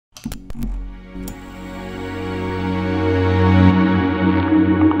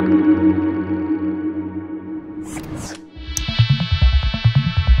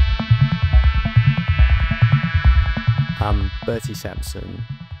Bertie Sampson,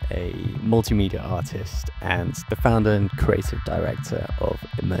 a multimedia artist and the founder and creative director of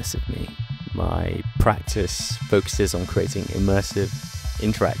Immersive Me. My practice focuses on creating immersive,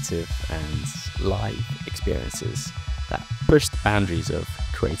 interactive and live experiences that push the boundaries of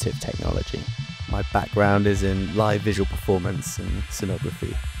creative technology. My background is in live visual performance and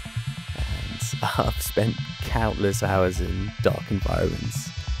scenography, and I've spent countless hours in dark environments,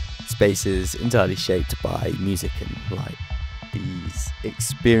 spaces entirely shaped by music and light. These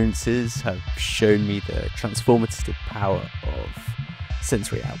experiences have shown me the transformative power of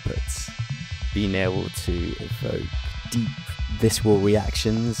sensory outputs, being able to evoke deep visceral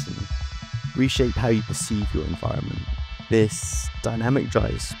reactions and reshape how you perceive your environment. This dynamic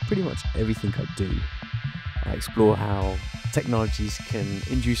drives pretty much everything I do. I explore how technologies can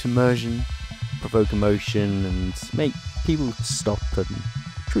induce immersion, provoke emotion, and make people stop and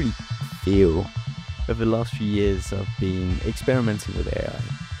truly feel. Over the last few years, I've been experimenting with AI,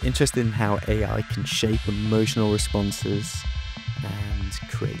 interested in how AI can shape emotional responses and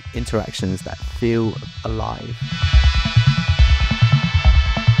create interactions that feel alive.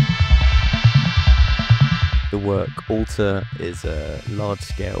 The work Alter is a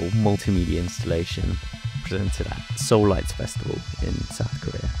large-scale multimedia installation presented at Seoul Lights Festival in South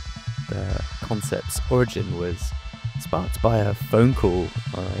Korea. The concept's origin was sparked by a phone call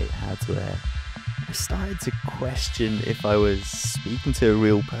I had where I started to question if I was speaking to a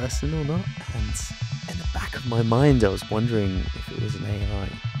real person or not, and in the back of my mind I was wondering if it was an AI.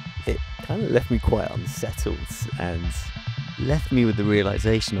 It kind of left me quite unsettled and left me with the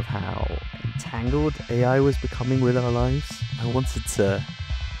realization of how entangled AI was becoming with our lives. I wanted to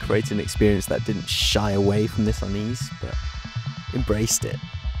create an experience that didn't shy away from this unease, but embraced it.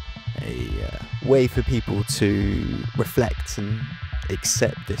 A way for people to reflect and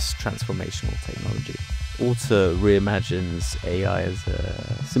accept this transformational technology. Alter reimagines AI as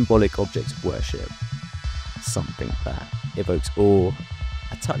a symbolic object of worship, something that evokes awe,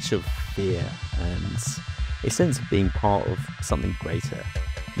 a touch of fear, and a sense of being part of something greater.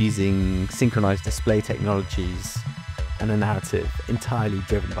 Using synchronized display technologies and a narrative entirely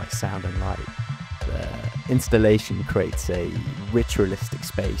driven by sound and light, the installation creates a ritualistic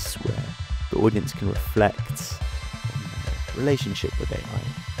space where the audience can reflect on their relationship with AI.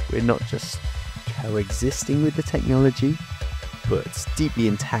 We're not just coexisting with the technology, but deeply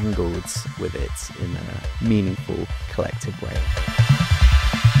entangled with it in a meaningful, collective way.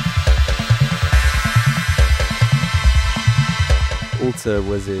 Alter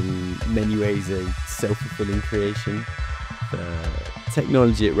was in many ways a self-fulfilling creation. The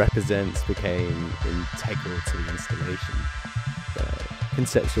technology it represents became integral to the installation. The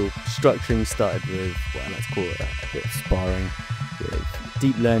conceptual structuring started with what I like to call a bit of sparring with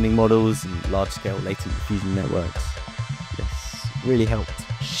deep learning models and large-scale latent diffusion networks. This really helped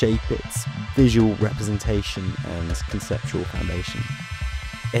shape its visual representation and conceptual foundation.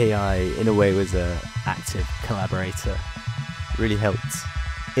 AI, in a way, was an active collaborator. Really helped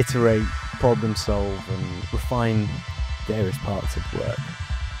iterate, problem solve and refine various parts of the work,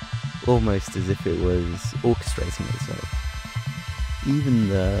 almost as if it was orchestrating itself. Even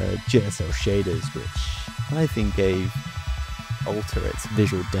the GSL shaders, which I think gave Alter its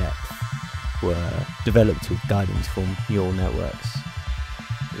visual depth, were developed with guidance from neural networks.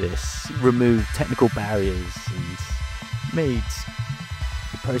 This removed technical barriers and made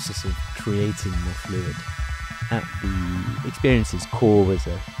the process of creating more fluid. At the experience's core was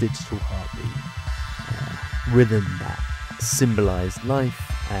a digital heartbeat, a rhythm that symbolized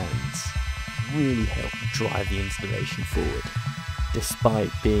life and really helped drive the installation forward. Despite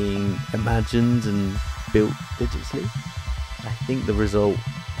being imagined and built digitally, I think the result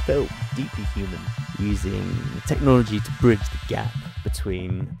felt deeply human, using technology to bridge the gap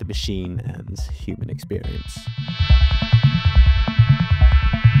between the machine and human experience.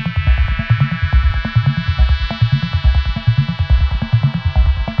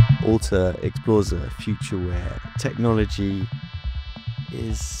 Alter explores a future where technology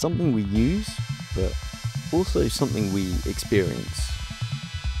is something we use, but also something we experience.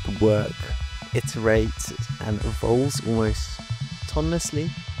 The work iterates and evolves almost autonomously.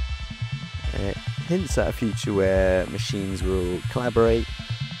 It hints at a future where machines will collaborate,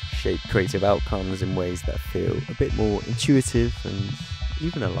 shape creative outcomes in ways that feel a bit more intuitive and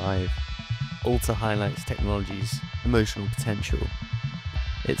even alive. Alter highlights technology's emotional potential.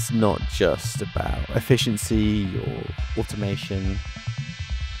 It's not just about efficiency or automation.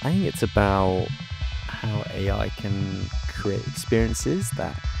 I think it's about how AI can create experiences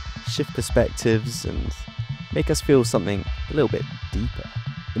that shift perspectives and make us feel something a little bit deeper.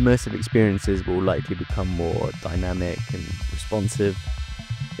 Immersive experiences will likely become more dynamic and responsive,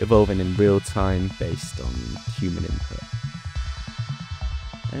 evolving in real time based on human input.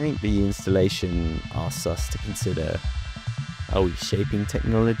 I think the installation asks us to consider, are we shaping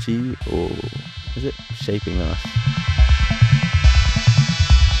technology or is it shaping us?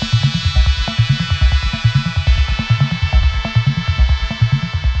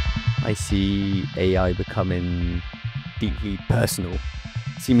 I see AI becoming deeply personal,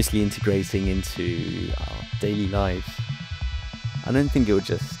 seamlessly integrating into our daily lives. I don't think it will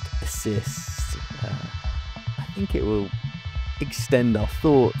just assist. I think it will extend our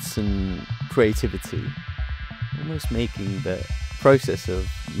thoughts and creativity, almost making the process of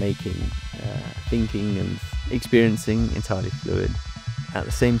making, thinking and experiencing entirely fluid. At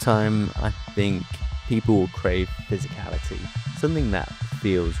the same time, I think people will crave physicality, something that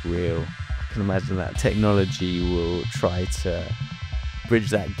feels real. I can imagine that technology will try to bridge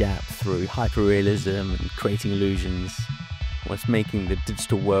that gap through hyperrealism and creating illusions, whilst making the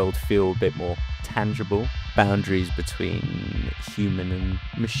digital world feel a bit more tangible. Boundaries between human and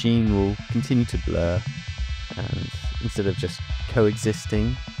machine will continue to blur, and instead of just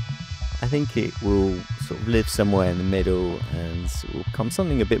coexisting, I think it will sort of live somewhere in the middle and will become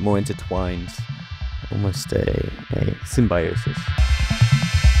something a bit more intertwined, almost a symbiosis.